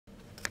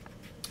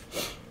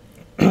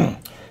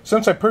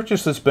Since I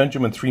purchased this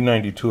Benjamin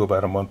 392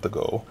 about a month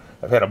ago,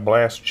 I've had a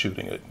blast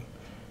shooting it.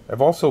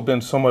 I've also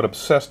been somewhat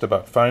obsessed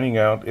about finding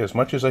out as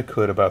much as I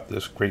could about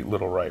this great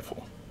little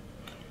rifle.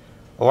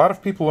 A lot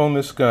of people own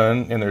this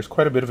gun, and there's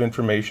quite a bit of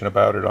information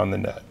about it on the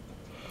net.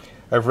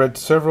 I've read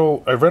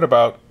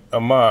about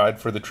a mod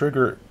for the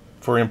trigger,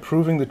 for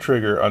improving the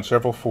trigger on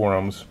several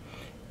forums,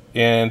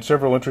 and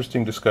several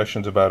interesting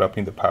discussions about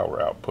upping the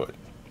power output.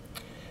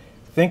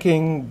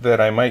 Thinking that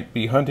I might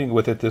be hunting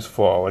with it this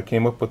fall, I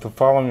came up with the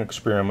following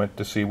experiment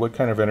to see what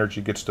kind of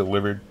energy gets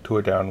delivered to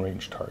a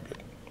downrange target.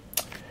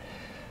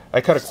 I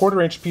cut a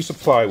 1/4 inch piece of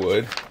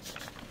plywood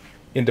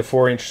into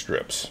 4-inch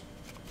strips.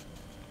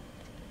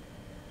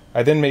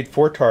 I then made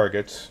 4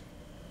 targets.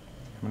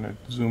 I'm going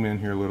to zoom in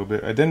here a little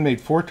bit. I then made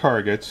 4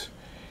 targets,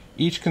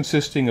 each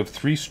consisting of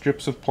 3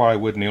 strips of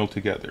plywood nailed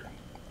together.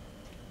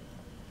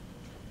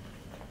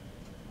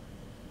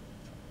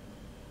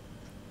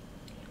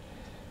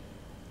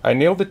 I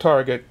nailed the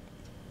target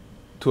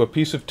to a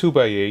piece of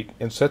 2x8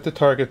 and set the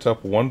targets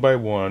up one by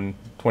one,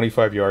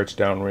 25 yards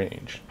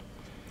downrange.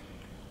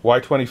 Why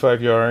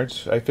 25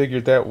 yards? I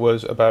figured that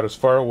was about as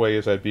far away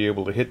as I'd be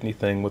able to hit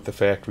anything with the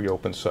factory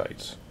open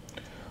sights.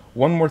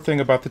 One more thing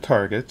about the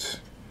targets.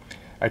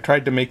 I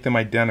tried to make them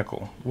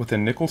identical with a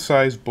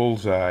nickel-sized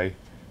bullseye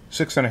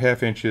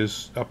 6.5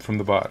 inches up from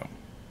the bottom.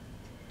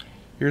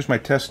 Here's my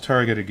test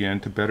target again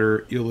to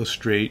better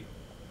illustrate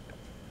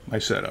my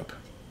setup.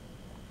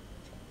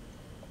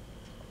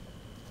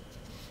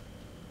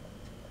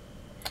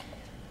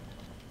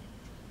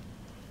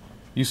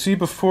 You see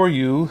before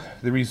you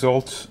the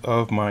results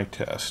of my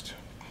test.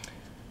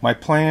 My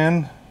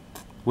plan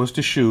was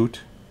to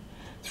shoot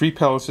 3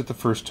 pellets at the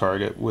first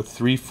target with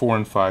 3, 4,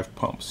 and 5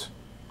 pumps.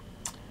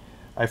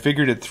 I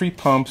figured at 3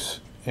 pumps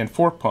and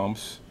 4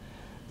 pumps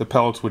the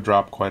pellets would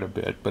drop quite a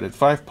bit, but at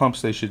 5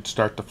 pumps they should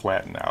start to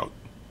flatten out.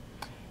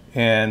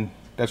 And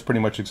that's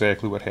pretty much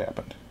exactly what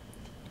happened.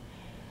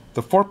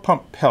 The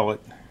 4-pump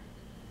pellet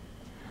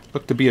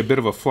looked to be a bit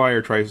of a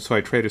flyer, so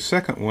I tried a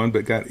second one,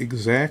 but got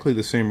exactly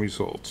the same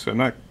results. I'm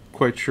not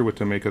quite sure what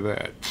to make of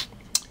that.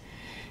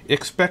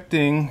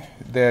 Expecting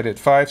that at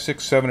 5,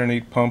 6, 7, and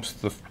 8 pumps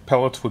the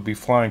pellets would be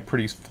flying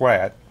pretty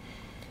flat,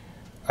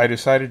 I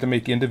decided to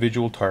make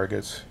individual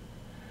targets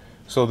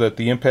so that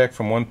the impact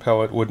from one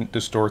pellet wouldn't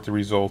distort the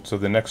results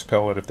of the next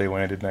pellet if they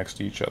landed next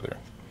to each other.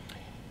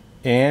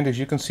 And as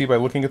you can see by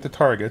looking at the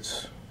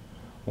targets,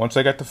 once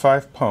I got to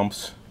 5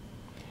 pumps,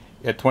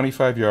 at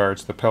 25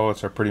 yards, the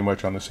pellets are pretty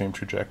much on the same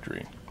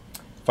trajectory.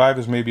 5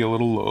 is maybe a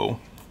little low,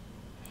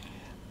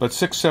 but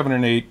 6, 7,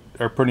 and 8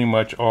 are pretty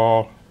much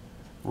all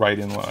right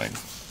in line.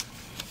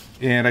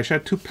 And I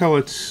shot 2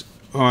 pellets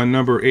on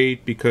number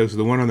 8 because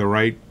the one on the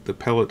right, the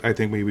pellet, I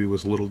think maybe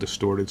was a little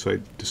distorted, so I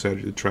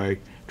decided to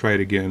try it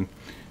again.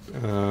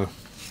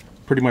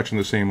 Pretty much in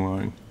the same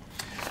line.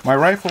 My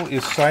rifle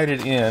is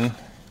sighted in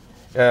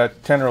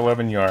at 10 or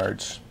 11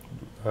 yards,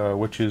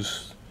 which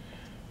is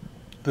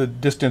the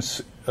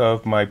distance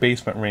of my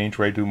basement range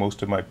where I do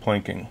most of my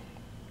plinking.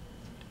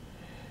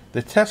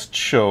 The test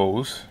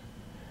shows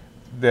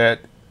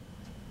that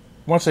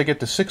once I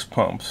get to 6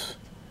 pumps,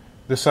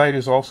 the sight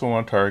is also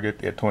on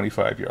target at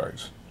 25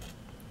 yards.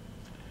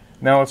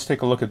 Now let's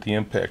take a look at the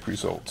impact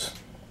results.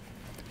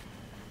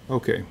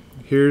 Okay,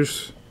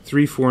 here's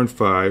 3, 4, and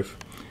 5.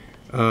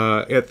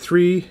 At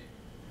 3,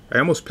 I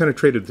almost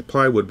penetrated the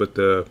plywood, but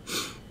the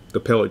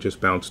pellet just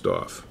bounced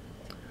off.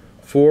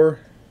 4,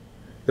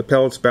 the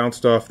pellets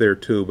bounced off there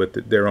too,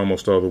 but they're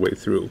almost all the way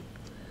through.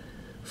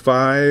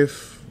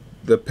 5,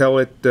 the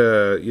pellet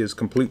is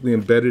completely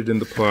embedded in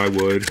the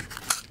plywood,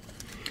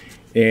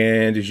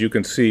 and as you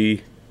can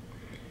see,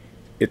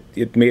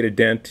 it made a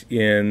dent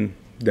in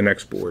the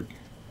next board.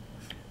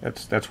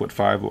 That's what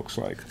 5 looks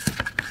like.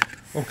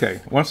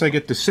 Okay, once I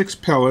get to 6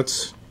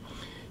 pellets,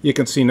 you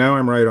can see now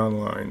I'm right on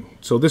line.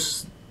 So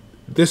this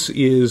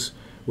is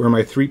where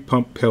my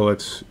 3-pump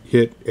pellets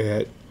hit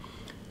at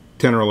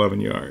 10 or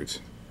 11 yards.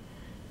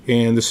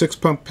 And the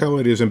 6-pump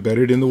pellet is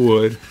embedded in the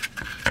wood.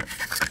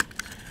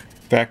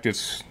 In fact,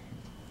 it's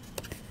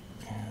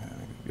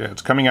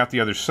coming out the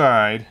other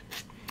side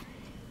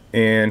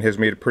and has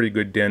made a pretty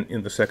good dent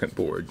in the second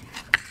board.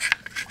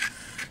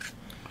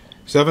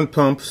 7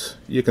 pumps,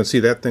 you can see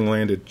that thing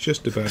landed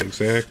just about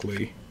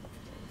exactly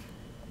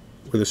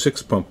where the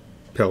 6-pump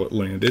pellet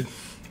landed.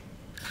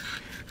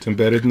 It's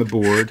embedded in the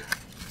board.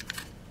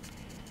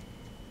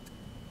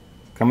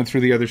 Coming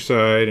through the other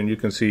side, and you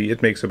can see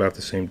it makes about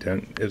the same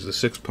dent as the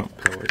 6-pump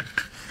pellet.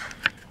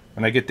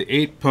 When I get to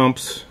 8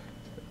 pumps,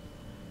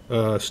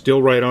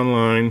 still right on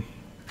line.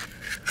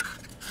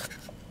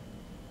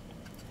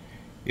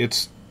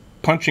 It's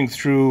punching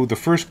through the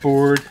first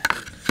board.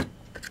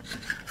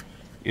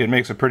 It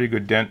makes a pretty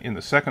good dent in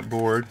the second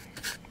board,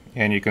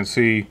 and you can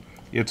see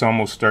it's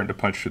almost starting to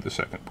punch through the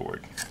second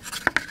board.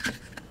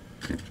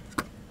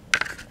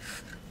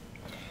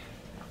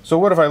 So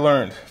what have I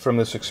learned from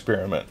this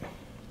experiment?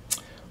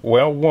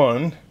 Well,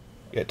 1,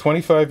 at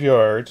 25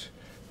 yards,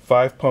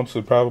 5 pumps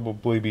would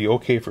probably be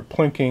okay for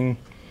plinking,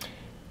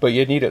 but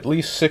you'd need at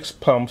least 6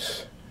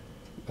 pumps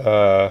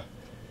to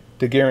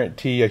to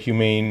guarantee a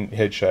humane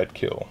headshot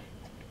kill.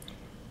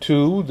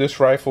 2, this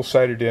rifle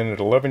sighted in at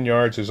 11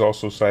 yards is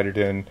also sighted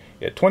in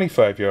at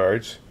 25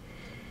 yards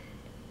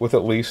with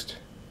at least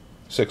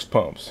 6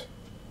 pumps.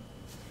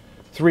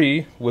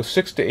 3, with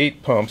 6 to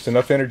 8 pumps,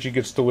 enough energy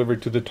gets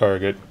delivered to the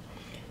target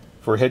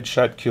for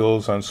headshot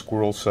kills on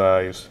squirrel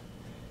size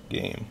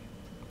game.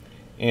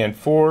 And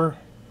 4,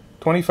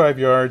 25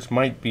 yards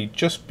might be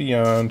just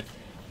beyond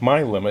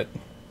my limit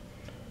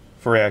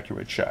for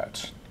accurate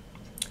shots.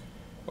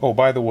 Oh,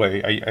 by the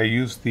way, I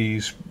use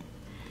these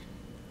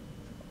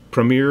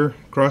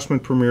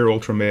Crosman Premier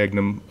Ultra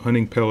Magnum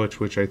hunting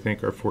pellets, which I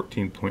think are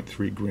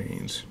 14.3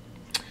 grains.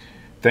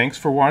 Thanks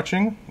for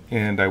watching,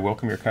 and I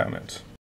welcome your comments.